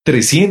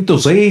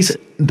306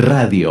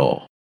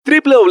 Radio.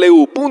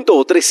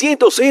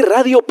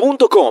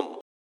 www.306radio.com.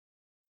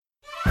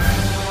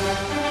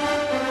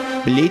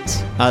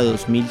 Blitz a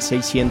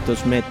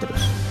 2.600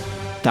 metros.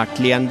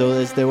 Tacleando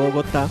desde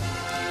Bogotá.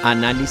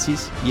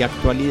 Análisis y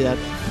actualidad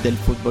del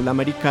fútbol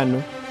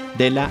americano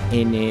de la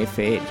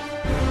NFL.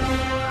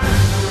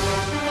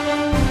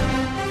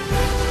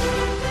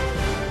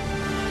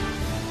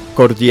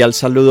 Cordial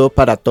saludo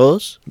para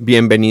todos,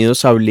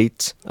 bienvenidos a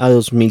Blitz a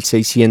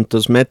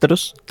 2.600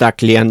 metros,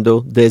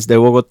 tacleando desde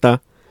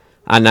Bogotá,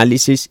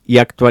 análisis y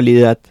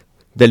actualidad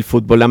del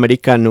fútbol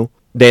americano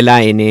de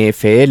la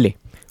NFL.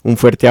 Un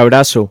fuerte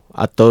abrazo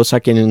a todos a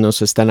quienes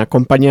nos están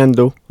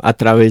acompañando a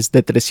través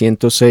de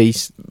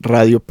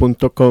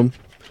 306radio.com,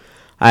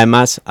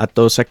 además a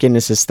todos a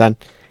quienes están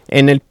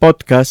en el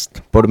podcast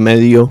por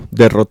medio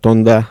de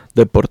Rotonda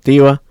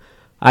Deportiva,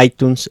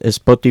 iTunes,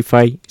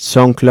 Spotify,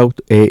 SoundCloud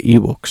e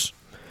iVoox.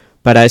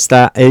 Para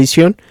esta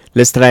edición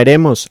les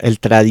traeremos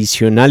el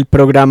tradicional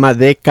programa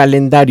de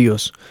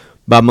calendarios.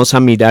 Vamos a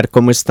mirar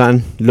cómo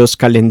están los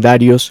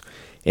calendarios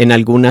en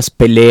algunas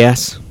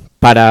peleas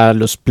para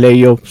los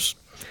playoffs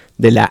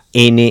de la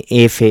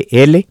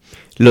NFL.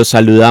 Los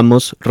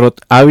saludamos Rod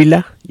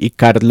Ávila y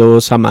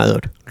Carlos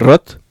Amador.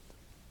 Rod.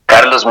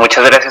 Carlos,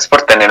 muchas gracias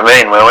por tenerme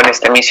de nuevo en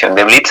esta emisión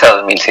de Blitz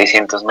a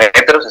 2.600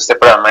 metros, este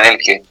programa en el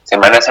que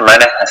semana a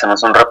semana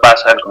hacemos un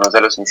repaso de algunos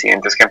de los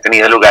incidentes que han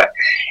tenido lugar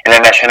en la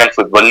National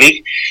Football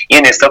League, y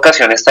en esta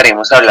ocasión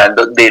estaremos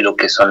hablando de lo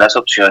que son las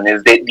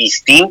opciones de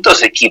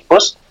distintos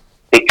equipos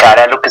de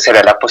cara a lo que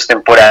será la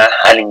postemporada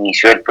al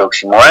inicio del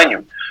próximo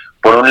año.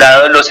 Por un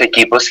lado, los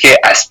equipos que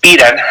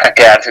aspiran a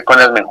quedarse con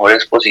las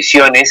mejores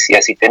posiciones y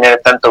así tener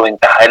tanto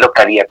ventaja de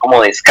localidad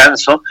como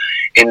descanso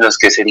en los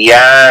que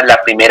sería la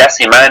primera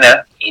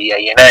semana y de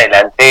ahí en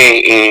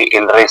adelante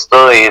el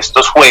resto de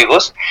estos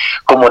juegos,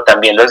 como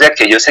también los de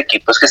aquellos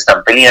equipos que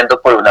están peleando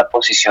por una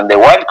posición de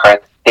wildcard,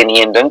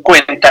 teniendo en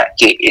cuenta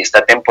que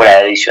esta temporada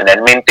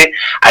adicionalmente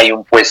hay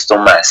un puesto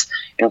más.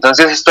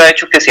 Entonces esto ha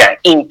hecho que sea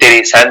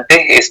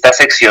interesante esta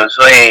sección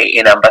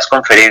en ambas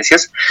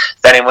conferencias.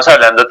 Estaremos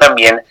hablando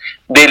también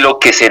de lo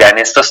que serán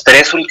estas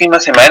 3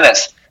 últimas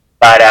semanas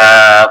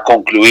para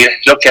concluir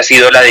lo que ha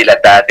sido la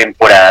dilatada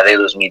temporada de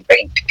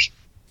 2020.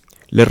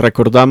 Les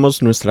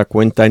recordamos nuestra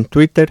cuenta en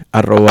Twitter,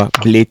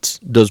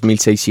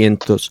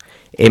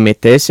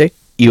 @Blitz2600MTS,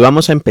 y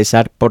vamos a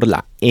empezar por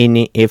la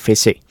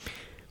NFC.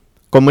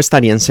 ¿Cómo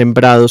estarían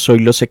sembrados hoy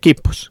los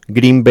equipos?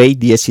 Green Bay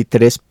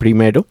 10-3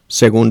 primero,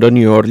 segundo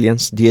New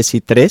Orleans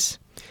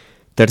 10-3,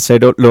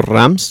 tercero los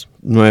Rams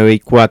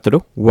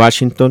 9-4,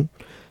 Washington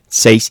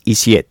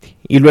 6-7,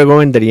 y luego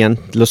vendrían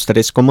los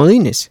 3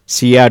 comodines: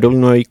 Seattle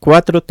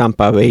 9-4,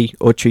 Tampa Bay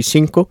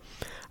 8-5,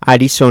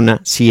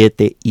 Arizona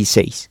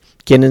 7-6.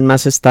 ¿Quiénes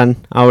más están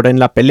ahora en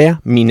la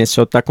pelea?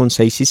 Minnesota con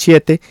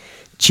 6-7,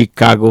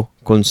 Chicago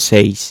con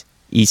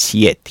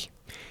 6-7.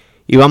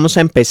 Y vamos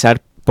a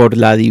empezar por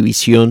la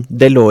división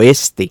del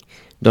oeste,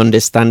 donde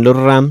están los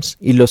Rams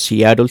y los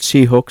Seattle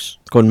Seahawks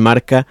con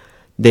marca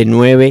de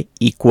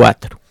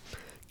 9-4.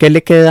 ¿Qué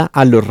le queda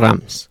a los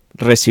Rams?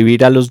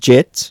 Recibir a los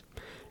Jets,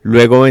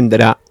 luego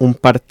vendrá un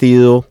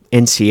partido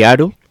en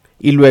Seattle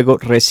y luego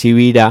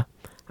recibirá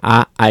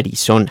a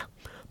Arizona.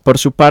 Por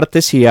su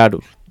parte, Seattle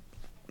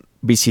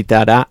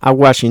visitará a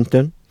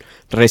Washington,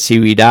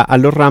 recibirá a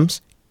los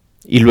Rams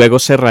y luego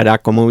cerrará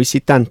como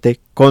visitante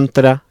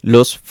contra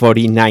los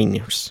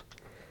 49ers.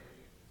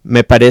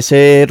 Me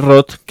parece,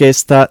 Rod, que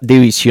esta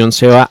división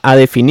se va a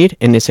definir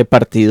en ese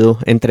partido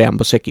entre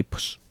ambos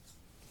equipos.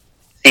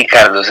 Sí,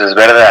 Carlos, es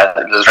verdad.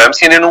 Los Rams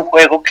tienen un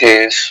juego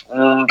que es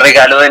un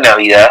regalo de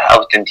Navidad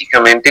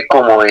auténticamente,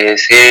 como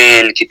es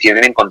el que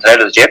tienen en contra de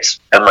los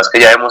Jets. Además que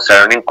ya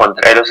demostraron en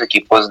contra de los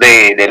equipos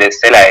del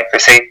este de la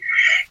AFC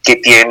que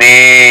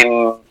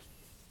tienen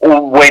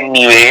un buen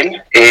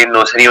nivel,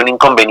 no sería un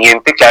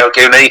inconveniente. Claro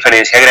que hay una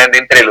diferencia grande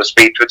entre los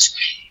Patriots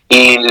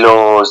y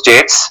los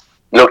Jets,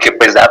 lo que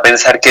pues da a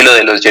pensar que lo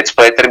de los Jets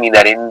puede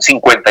terminar en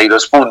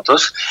 52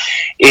 puntos,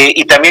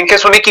 y también que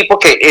es un equipo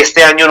que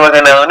este año no ha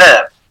ganado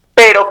nada.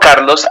 Pero,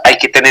 Carlos, hay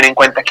que tener en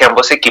cuenta que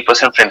ambos equipos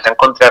se enfrentan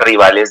contra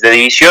rivales de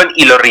división,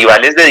 y los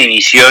rivales de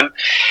división,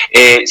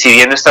 si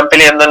bien no están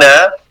peleando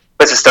nada,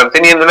 pues están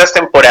teniendo unas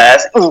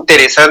temporadas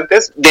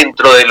interesantes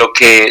dentro de lo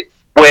que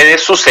puede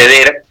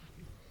suceder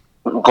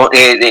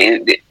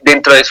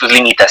dentro de sus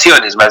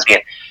limitaciones, más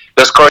bien.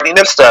 Los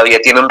Cardinals todavía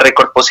tienen un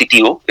récord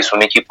positivo, es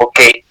un equipo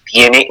que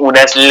tiene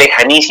unas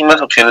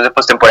lejanísimas opciones de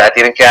postemporada,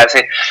 tienen que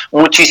darse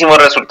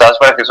muchísimos resultados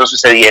para que eso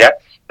sucediera,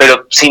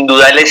 pero sin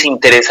duda les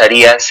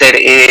interesaría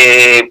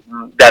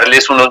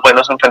darles unos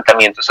buenos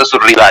enfrentamientos a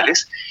sus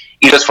rivales,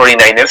 y los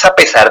 49ers, a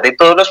pesar de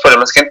todos los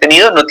problemas que han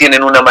tenido, no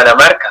tienen una mala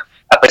marca,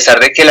 a pesar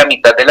de que la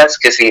mitad de las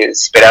que se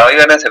esperaba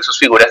iban a ser sus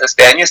figuras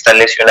este año están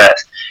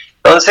lesionadas.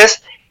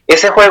 Entonces,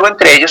 ese juego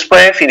entre ellos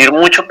puede definir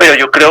mucho, pero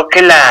yo creo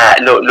que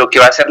lo que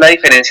va a hacer la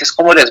diferencia es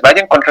cómo les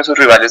vayan contra sus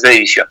rivales de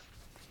división.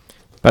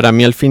 Para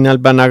mí al final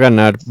van a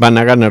ganar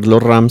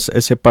los Rams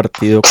ese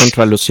partido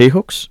contra los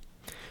Seahawks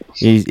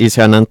y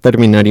se van a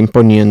terminar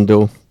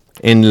imponiendo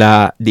en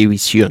la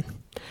división.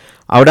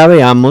 Ahora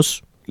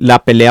veamos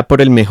la pelea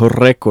por el mejor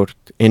récord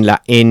en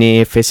la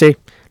NFC.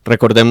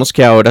 Recordemos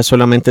que ahora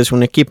solamente es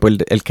un equipo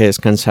el que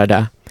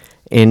descansará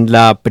en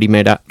la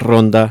primera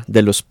ronda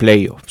de los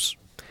playoffs.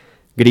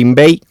 Green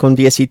Bay con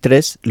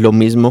 10-3, lo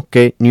mismo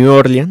que New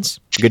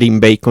Orleans.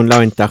 Green Bay con la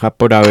ventaja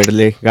por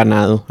haberle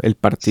ganado el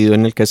partido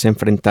en el que se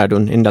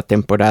enfrentaron en la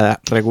temporada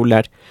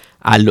regular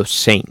a los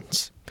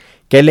Saints.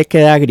 ¿Qué le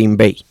queda a Green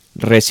Bay?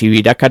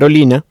 Recibir a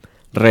Carolina,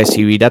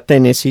 recibir a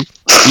Tennessee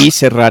y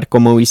cerrar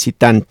como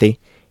visitante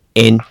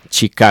en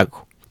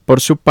Chicago.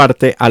 Por su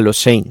parte, a los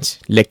Saints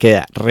le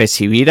queda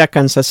recibir a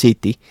Kansas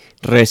City,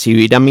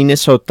 recibir a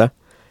Minnesota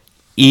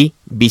y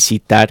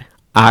visitar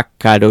a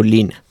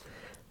Carolina.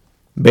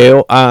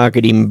 Veo a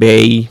Green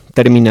Bay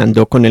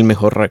terminando con el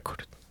mejor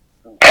récord.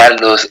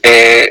 Carlos,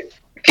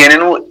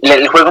 tienen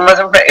el juego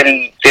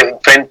el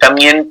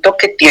enfrentamiento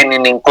que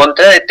tienen en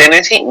contra de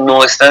Tennessee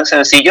no es tan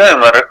sencillo.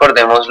 Además,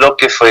 recordemos lo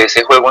que fue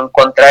ese juego en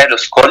contra de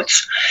los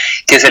Colts,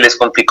 que se les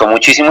complicó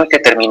muchísimo y que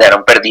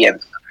terminaron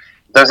perdiendo.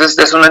 Entonces,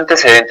 este es un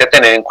antecedente a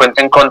tener en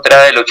cuenta en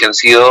contra de lo que han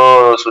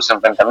sido sus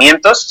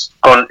enfrentamientos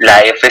con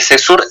la FC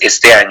Sur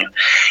este año.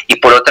 Y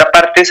por otra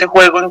parte, ese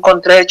juego en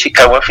contra de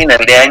Chicago a final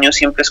de año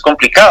siempre es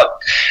complicado.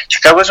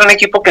 Chicago es un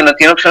equipo que no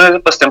tiene opciones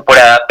de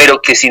postemporada,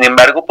 pero que sin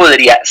embargo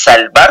podría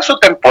salvar su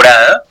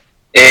temporada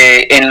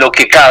en lo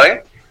que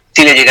cabe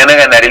si le llegan a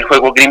ganar el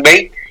juego Green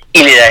Bay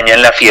y le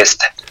dañan la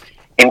fiesta.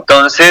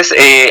 Entonces,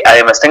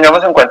 además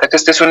tengamos en cuenta que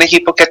este es un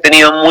equipo que ha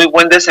tenido muy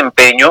buen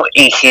desempeño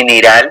en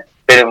general,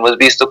 pero hemos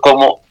visto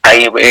cómo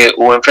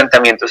hubo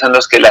enfrentamientos en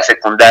los que la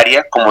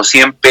secundaria, como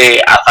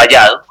siempre, ha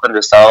fallado cuando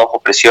estaba bajo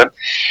presión.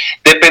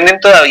 Dependen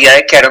todavía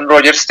de que Aaron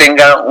Rodgers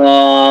tenga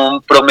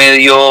un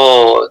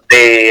promedio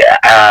de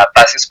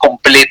pases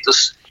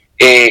completos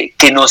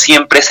que no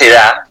siempre se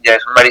da. Ya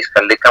es un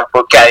mariscal de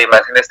campo que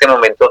además en este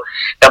momento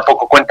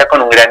tampoco cuenta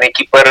con un gran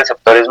equipo de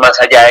receptores, más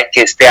allá de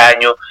que este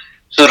año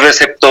sus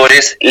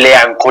receptores le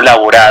han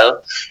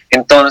colaborado.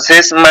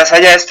 Entonces, más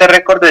allá de este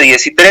récord de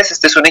 10-3,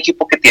 este es un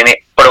equipo que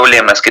tiene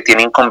problemas, que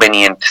tiene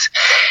inconvenientes.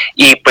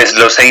 Y pues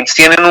los Saints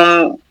tienen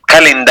un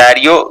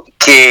calendario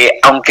que,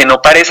 aunque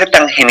no parece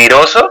tan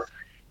generoso,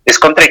 es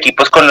contra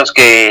equipos con los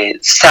que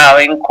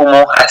saben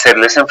cómo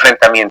hacerles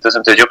enfrentamientos.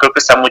 Entonces yo creo que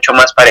está mucho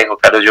más parejo,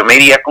 Carlos. Yo me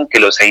iría con que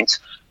los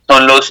Saints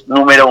son los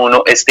número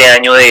 1 este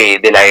año de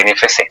la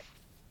NFC.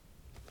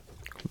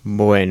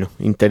 Bueno,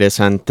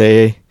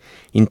 interesante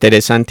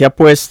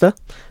apuesta,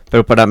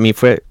 pero para mí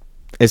fue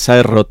esa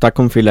derrota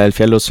con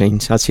Filadelfia. Los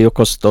Saints ha sido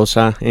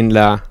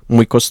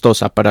muy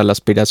costosa para la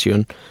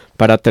aspiración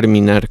para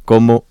terminar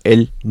como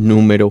el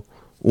número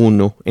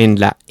 1 en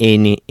la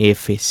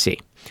NFC.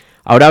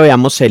 Ahora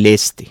veamos el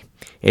este.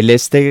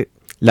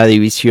 La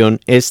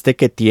división este,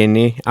 que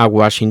tiene a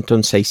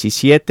Washington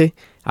 6-7,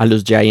 a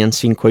los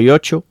Giants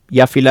 5-8 y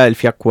a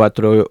Filadelfia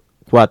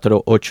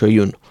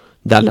 4-8-1.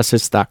 Dallas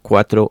está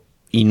 4-9.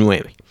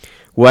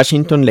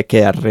 Washington le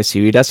queda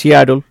recibir a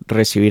Seattle,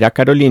 recibir a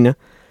Carolina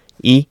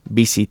y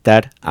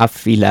visitar a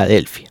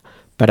Filadelfia.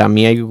 Para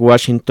mí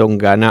Washington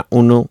gana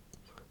uno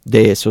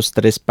de esos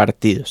 3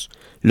 partidos.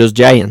 Los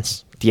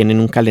Giants tienen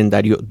un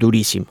calendario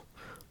durísimo.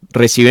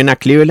 Reciben a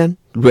Cleveland,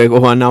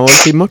 luego van a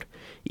Baltimore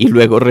y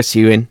luego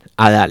reciben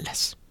a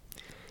Dallas.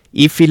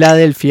 Y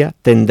Filadelfia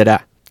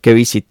tendrá que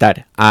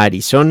visitar a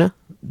Arizona,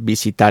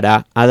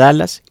 visitará a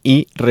Dallas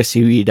y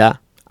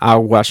recibirá a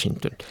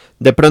Washington.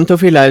 De pronto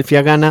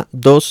Filadelfia gana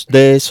 2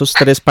 de esos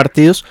 3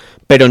 partidos,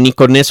 pero ni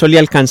con eso le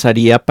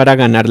alcanzaría para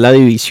ganar la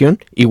división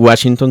y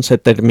Washington se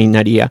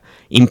terminaría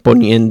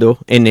imponiendo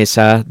en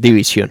esa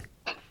división.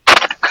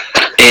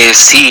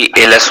 Sí,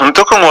 el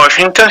asunto con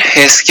Washington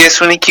es que es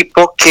un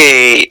equipo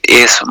que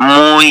es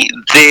muy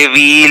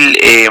débil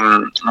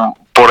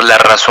por la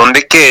razón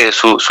de que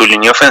su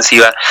línea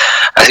ofensiva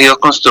ha sido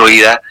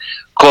construida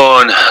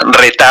con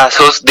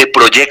retazos de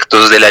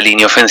proyectos de la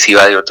línea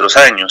ofensiva de otros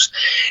años.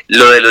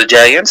 Lo de los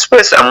Giants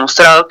pues ha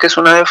mostrado que es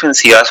una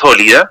defensiva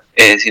sólida,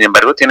 sin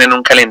embargo tienen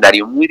un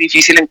calendario muy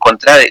difícil en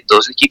contra de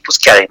 2 equipos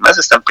que además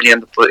están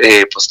peleando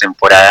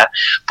postemporada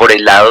por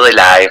el lado de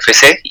la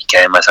AFC y que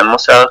además han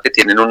mostrado que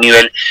tienen un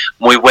nivel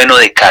muy bueno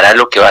de cara a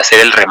lo que va a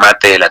ser el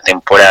remate de la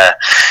temporada.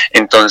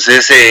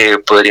 Entonces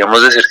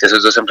podríamos decir que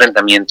esos 2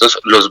 enfrentamientos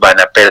los van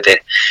a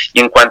perder. Y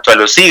en cuanto a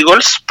los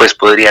Eagles, pues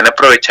podrían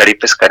aprovechar y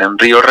pescar en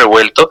río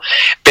revuelto,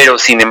 pero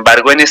sin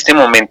embargo en este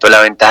momento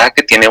la ventaja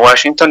que tiene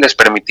Washington les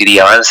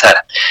permitiría avanzar.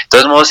 De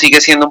todos modos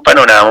sigue siendo un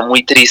panorama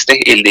muy triste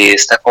el de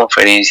esta conferencia,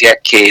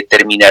 que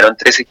terminaron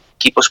 3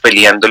 equipos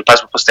peleando el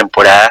paso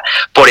postemporada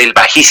por el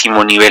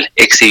bajísimo nivel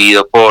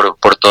exhibido por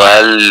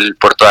toda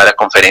la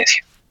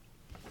conferencia.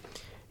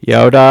 Y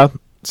ahora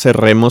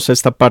cerremos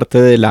esta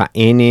parte de la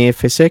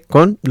NFC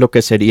con lo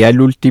que sería el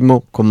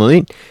último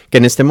comodín, que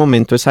en este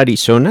momento es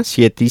Arizona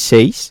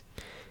 7-6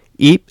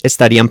 y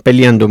estarían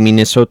peleando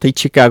Minnesota y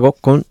Chicago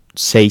con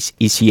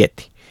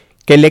 6-7.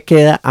 ¿Qué le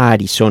queda a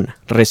Arizona?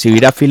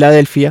 Recibir a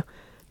Filadelfia,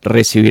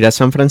 recibir a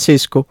San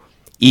Francisco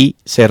y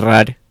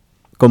cerrar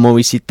como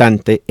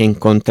visitante en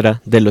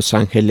contra de Los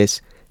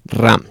Ángeles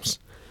Rams.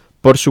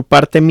 Por su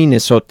parte,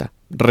 Minnesota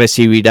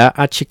recibirá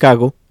a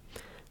Chicago,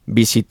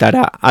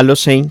 visitará a los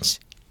Saints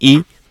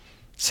y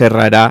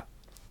cerrará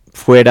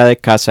fuera de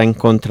casa en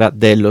contra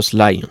de los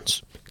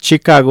Lions.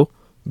 Chicago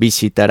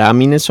visitará a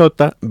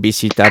Minnesota,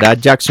 visitará a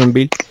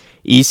Jacksonville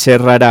y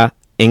cerrará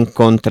en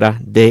contra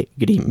de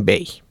Green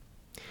Bay.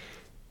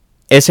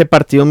 Ese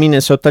partido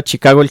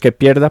Minnesota-Chicago, el que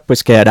pierda,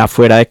 pues quedará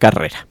fuera de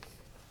carrera.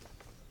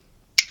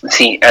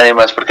 Sí,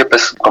 además porque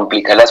pues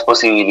complica las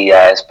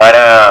posibilidades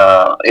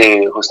para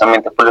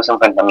justamente por los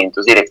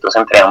enfrentamientos directos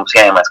entre ambos y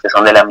además que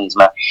son de la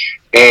misma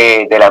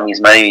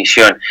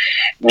división.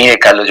 Mire,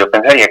 Carlos, yo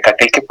pensaría que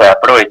aquel que puede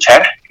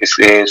aprovechar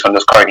son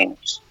los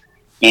Cardinals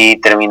y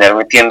terminar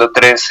metiendo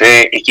 3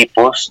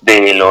 equipos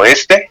del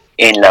oeste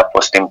en la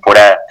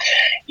postemporada.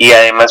 Y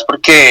además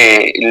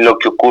porque lo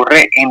que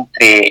ocurre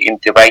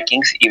entre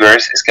Vikings y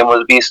Bears es que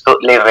hemos visto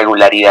la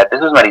irregularidad de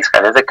sus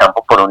mariscales de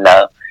campo por un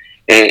lado,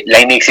 la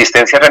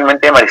inexistencia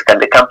realmente de mariscal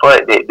de campo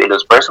de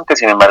los Bears, aunque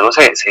sin embargo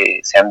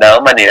se han dado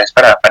maneras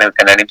para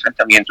ganar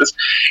enfrentamientos.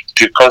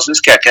 Kirk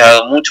Cousins, que ha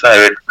quedado mucho a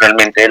ver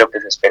realmente de lo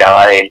que se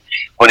esperaba de él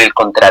con el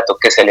contrato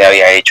que se le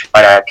había hecho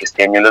para que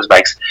este año los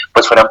Vikes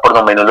pues fueran por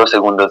lo menos los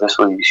segundos de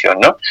su división,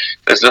 ¿no?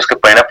 Entonces los que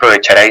pueden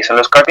aprovechar ahí son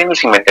los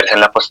Cardinals y meterse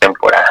en la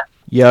postemporada.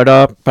 Y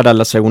ahora para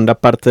la segunda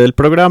parte del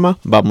programa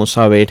vamos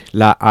a ver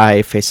la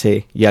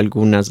AFC y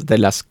algunas de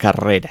las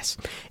carreras.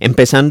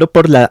 Empezando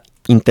por la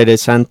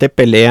interesante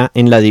pelea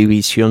en la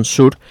división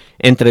sur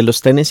entre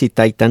los Tennessee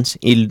Titans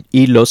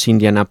y los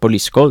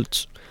Indianapolis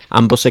Colts.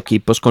 Ambos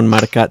equipos con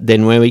marca de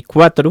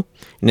 9-4.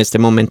 En este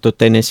momento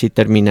Tennessee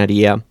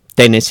terminaría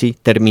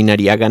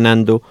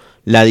ganando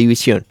la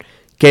división.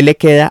 ¿Qué le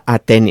queda a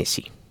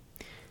Tennessee?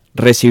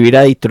 Recibir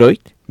a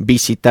Detroit,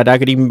 visitar a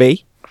Green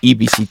Bay y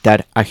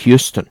visitar a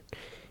Houston.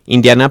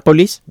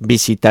 Indianapolis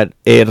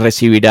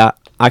recibirá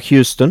a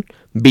Houston,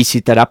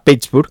 visitará a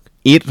Pittsburgh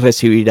y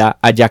recibirá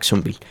a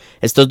Jacksonville.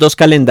 Estos dos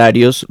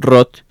calendarios,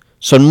 Rod,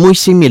 son muy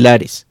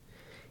similares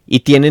y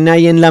tienen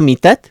ahí en la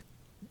mitad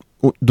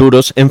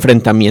duros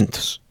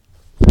enfrentamientos.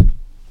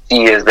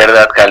 Sí, es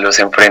verdad, Carlos,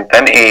 se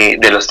enfrentan,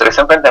 de los 3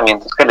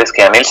 enfrentamientos que les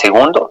quedan, el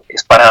segundo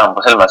es para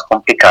ambos el más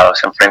complicado.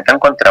 Se enfrentan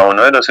contra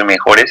uno de los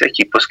mejores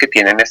equipos que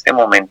tiene en este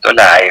momento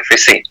la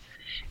AFC,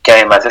 que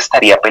además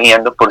estaría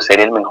peleando por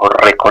ser el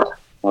mejor récord,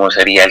 como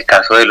sería el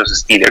caso de los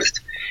Steelers,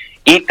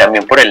 y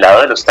también por el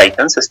lado de los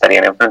Titans se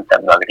estarían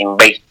enfrentando a Green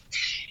Bay.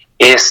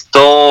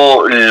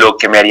 Esto lo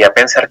que me haría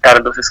pensar,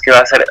 Carlos, es que va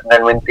a ser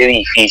realmente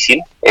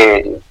difícil.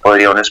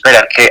 Podría uno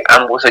esperar que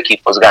ambos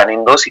equipos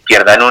ganen 2 y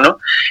pierdan 1,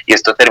 y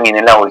esto termine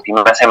en la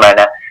última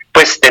semana,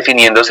 pues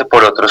definiéndose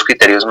por otros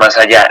criterios más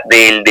allá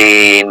del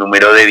de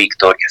número de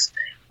victorias.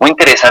 Muy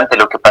interesante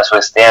lo que pasó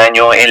este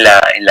año en la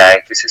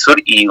AFC Sur,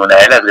 y una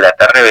de las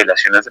gratas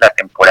revelaciones de la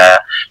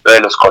temporada, lo de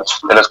los Colts,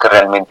 de los que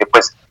realmente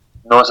pues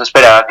no se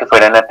esperaba que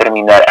fueran a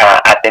terminar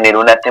a tener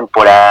una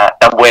temporada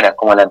tan buena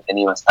como la han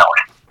tenido hasta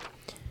ahora.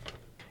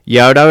 Y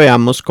ahora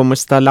veamos cómo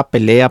está la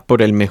pelea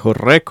por el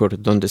mejor récord,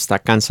 donde está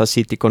Kansas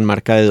City con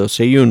marca de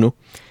 12-1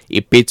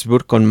 y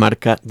Pittsburgh con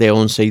marca de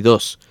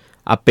 11-2.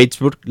 A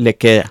Pittsburgh le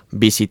queda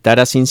visitar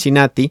a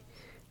Cincinnati,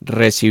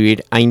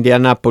 recibir a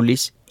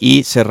Indianapolis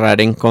y cerrar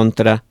en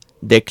contra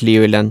de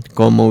Cleveland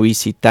como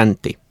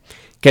visitante.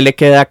 ¿Qué le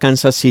queda a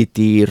Kansas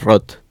City,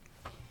 Rod?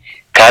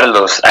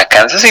 Carlos, a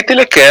Kansas City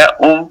le queda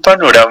un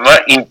panorama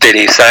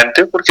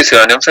interesante porque se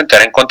van a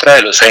enfrentar en contra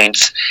de los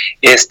Saints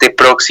este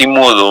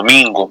próximo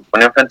domingo.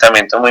 Un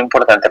enfrentamiento muy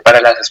importante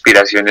para las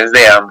aspiraciones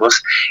de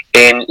ambos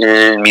en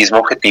el mismo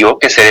objetivo,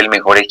 que es ser el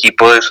mejor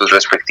equipo de sus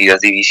respectivas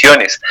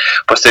divisiones.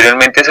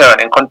 Posteriormente se van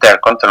a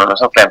encontrar contra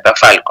unos Atlanta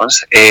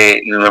Falcons,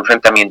 un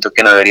enfrentamiento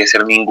que no debería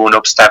ser ningún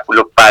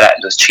obstáculo para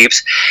los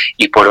Chiefs,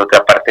 y por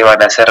otra parte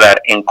van a cerrar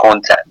en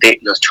contra de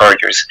los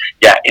Chargers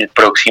ya el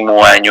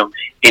próximo año,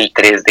 el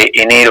 3 de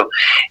enero.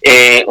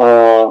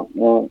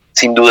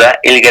 Sin duda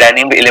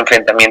el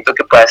enfrentamiento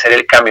que puede hacer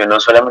el cambio no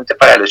solamente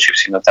para los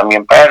Chiefs sino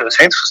también para los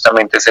Saints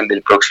justamente es el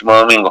del próximo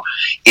domingo,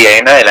 y de ahí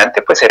en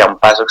adelante pues será un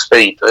paso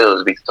expedito de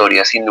 2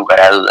 victorias sin lugar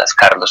a dudas,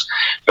 Carlos,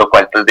 lo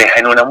cual pues deja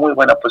en una muy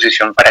buena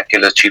posición para que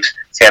los Chiefs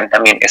sean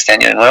también este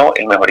año de nuevo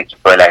el mejor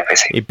equipo de la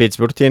AFC. Y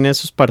Pittsburgh tiene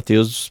esos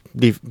partidos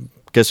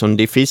que son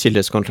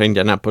difíciles contra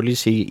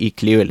Indianapolis y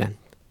Cleveland.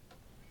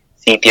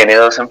 Sí, tiene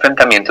 2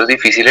 enfrentamientos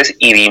difíciles,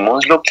 y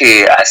vimos lo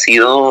que ha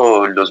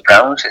sido los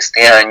Browns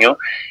este año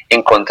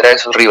en contra de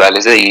sus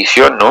rivales de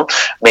división, ¿no?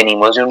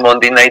 Venimos de un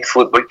Monday Night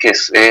Football que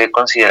es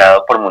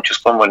considerado por muchos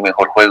como el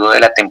mejor juego de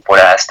la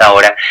temporada hasta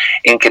ahora,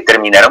 en que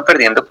terminaron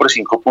perdiendo por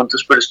 5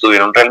 puntos, pero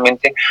estuvieron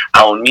realmente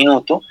a 1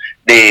 minuto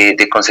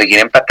de conseguir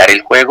empatar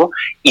el juego,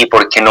 y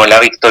por qué no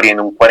la victoria en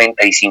un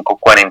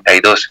 45-42.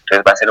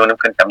 Entonces va a ser un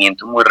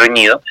enfrentamiento muy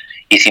reñido,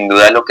 y sin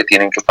duda lo que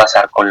tienen que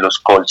pasar con los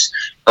Colts.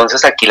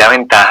 Entonces aquí la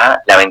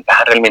ventaja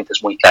realmente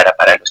es muy clara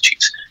para los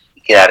Chiefs,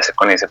 y quedarse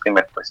con ese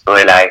primer puesto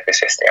de la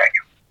AFC este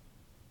año.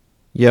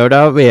 Y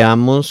ahora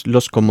veamos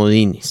los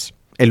comodines.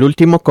 El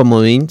último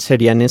comodín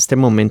sería en este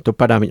momento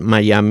para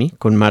Miami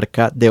con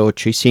marca de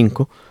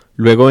 8-5.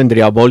 Luego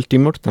vendría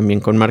Baltimore también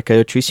con marca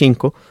de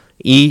 8-5.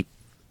 Y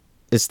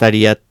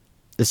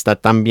está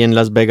también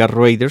Las Vegas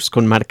Raiders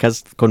con marca de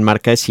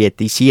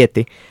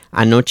 7-7.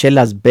 Anoche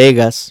Las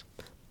Vegas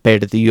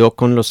perdió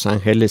con Los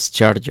Ángeles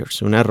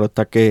Chargers. Una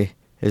derrota que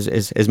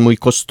es muy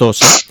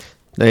costosa.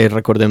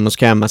 Recordemos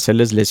que además se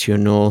les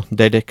lesionó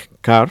Derek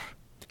Carr.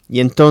 Y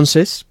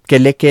entonces, ¿qué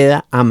le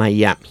queda a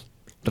Miami?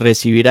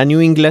 Recibir a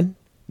New England,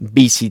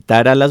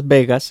 visitar a Las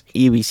Vegas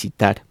y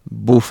visitar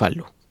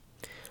Buffalo.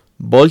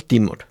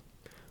 Baltimore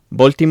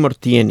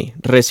tiene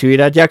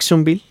recibir a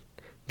Jacksonville,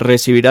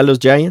 recibir a los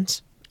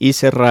Giants y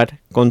cerrar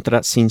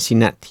contra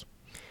Cincinnati.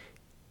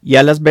 Y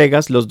a Las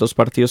Vegas los dos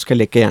partidos que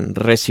le quedan,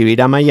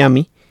 recibir a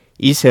Miami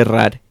y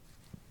cerrar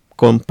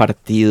con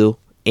partido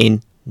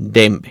en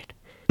Denver.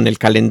 En el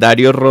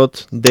calendario road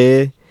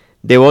de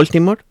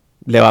Baltimore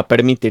le va a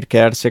permitir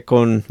quedarse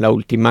con la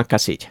última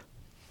casilla.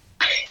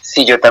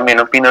 Sí, yo también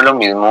opino lo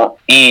mismo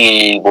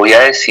y voy a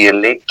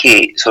decirle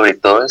que sobre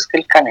todo es que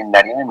el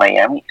calendario de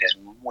Miami es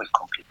muy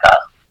complicado.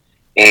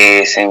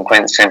 Se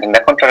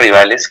enfrenta contra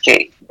rivales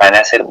que van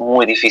a ser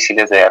muy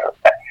difíciles de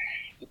derrotar.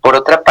 Por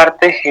otra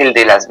parte, el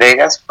de Las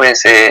Vegas,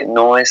 pues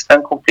no es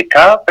tan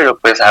complicado, pero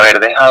pues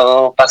haber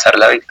dejado pasar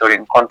la victoria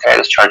en contra de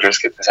los Chargers,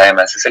 que pues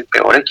además es el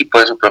peor equipo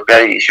de su propia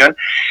división,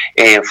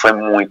 fue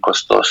muy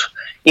costoso.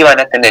 Y van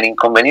a tener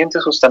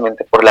inconvenientes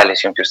justamente por la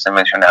lesión que usted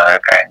mencionaba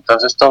acá.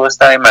 Entonces todo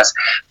está además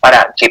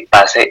para que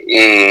pase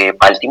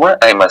Baltimore.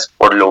 Además,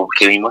 por lo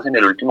que vimos en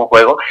el último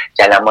juego,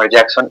 ya Lamar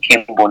Jackson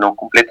embonó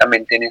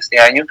completamente en este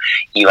año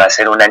y va a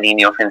ser una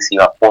línea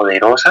ofensiva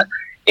poderosa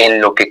en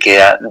lo que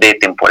queda de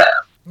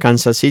temporada.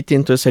 Kansas City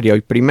entonces sería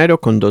hoy primero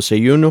con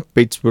 12-1,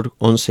 Pittsburgh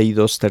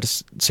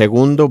 11-2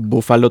 segundo,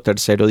 Buffalo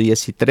tercero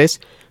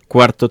 10-3,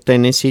 cuarto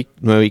Tennessee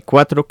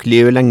 9-4,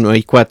 Cleveland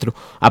 9-4.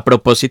 A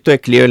propósito de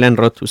Cleveland,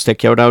 Rod, usted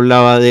que ahora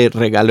hablaba de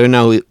regalo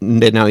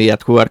de Navidad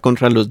jugar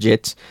contra los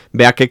Jets,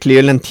 vea que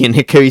Cleveland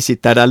tiene que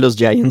visitar a los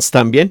Giants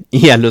también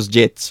y a los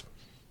Jets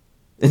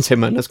en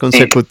semanas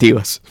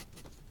consecutivas. Sí.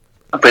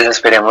 Pues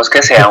esperemos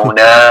que sea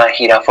una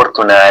gira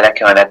afortunada la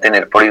que van a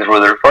tener por East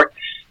Rutherford.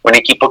 Un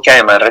equipo que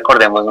además,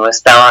 recordemos, no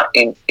estaba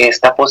en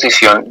esta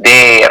posición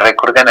de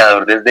récord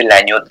ganador desde el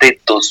año de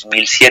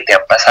 2007.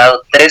 Han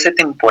pasado 13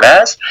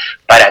 temporadas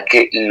para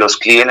que los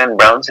Cleveland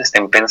Browns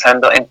estén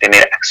pensando en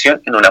tener acción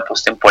en una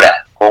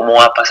postemporada.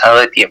 ¿Cómo ha pasado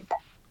de tiempo?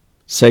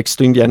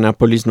 Sexto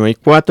Indianapolis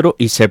 9-4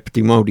 y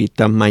séptimo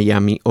ahorita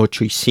Miami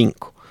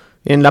 8-5.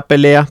 En la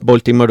pelea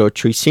Baltimore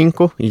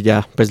 8-5 y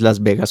ya pues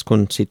Las Vegas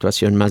con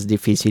situación más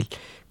difícil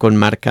con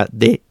marca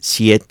de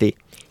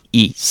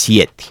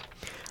 7-7.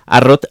 A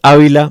Rod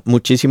Ávila,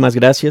 muchísimas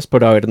gracias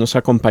por habernos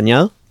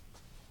acompañado.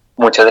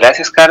 Muchas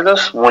gracias,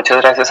 Carlos.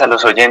 Muchas gracias a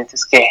los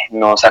oyentes que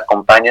nos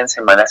acompañan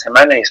semana a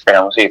semana y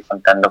esperamos seguir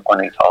contando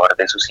con el favor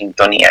de su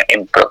sintonía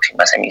en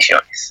próximas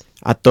emisiones.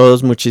 A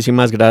todos,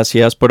 muchísimas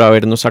gracias por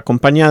habernos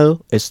acompañado.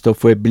 Esto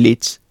fue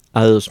Blitz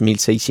a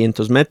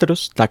 2.600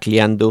 metros,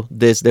 tacleando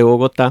desde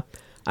Bogotá,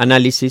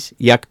 análisis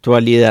y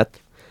actualidad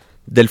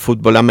del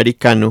fútbol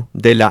americano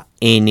de la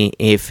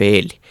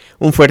NFL.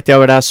 Un fuerte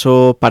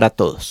abrazo para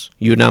todos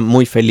y una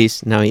muy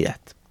feliz Navidad.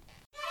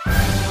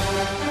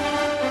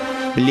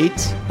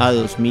 Blitz a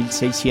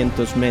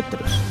 2.600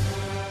 metros,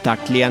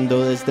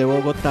 tacleando desde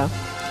Bogotá,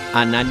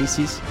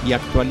 análisis y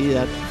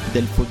actualidad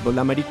del fútbol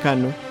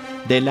americano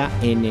de la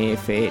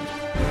NFL.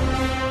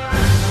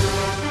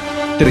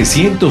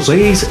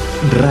 306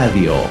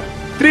 Radio.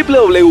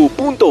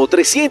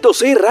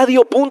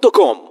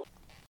 www.306radio.com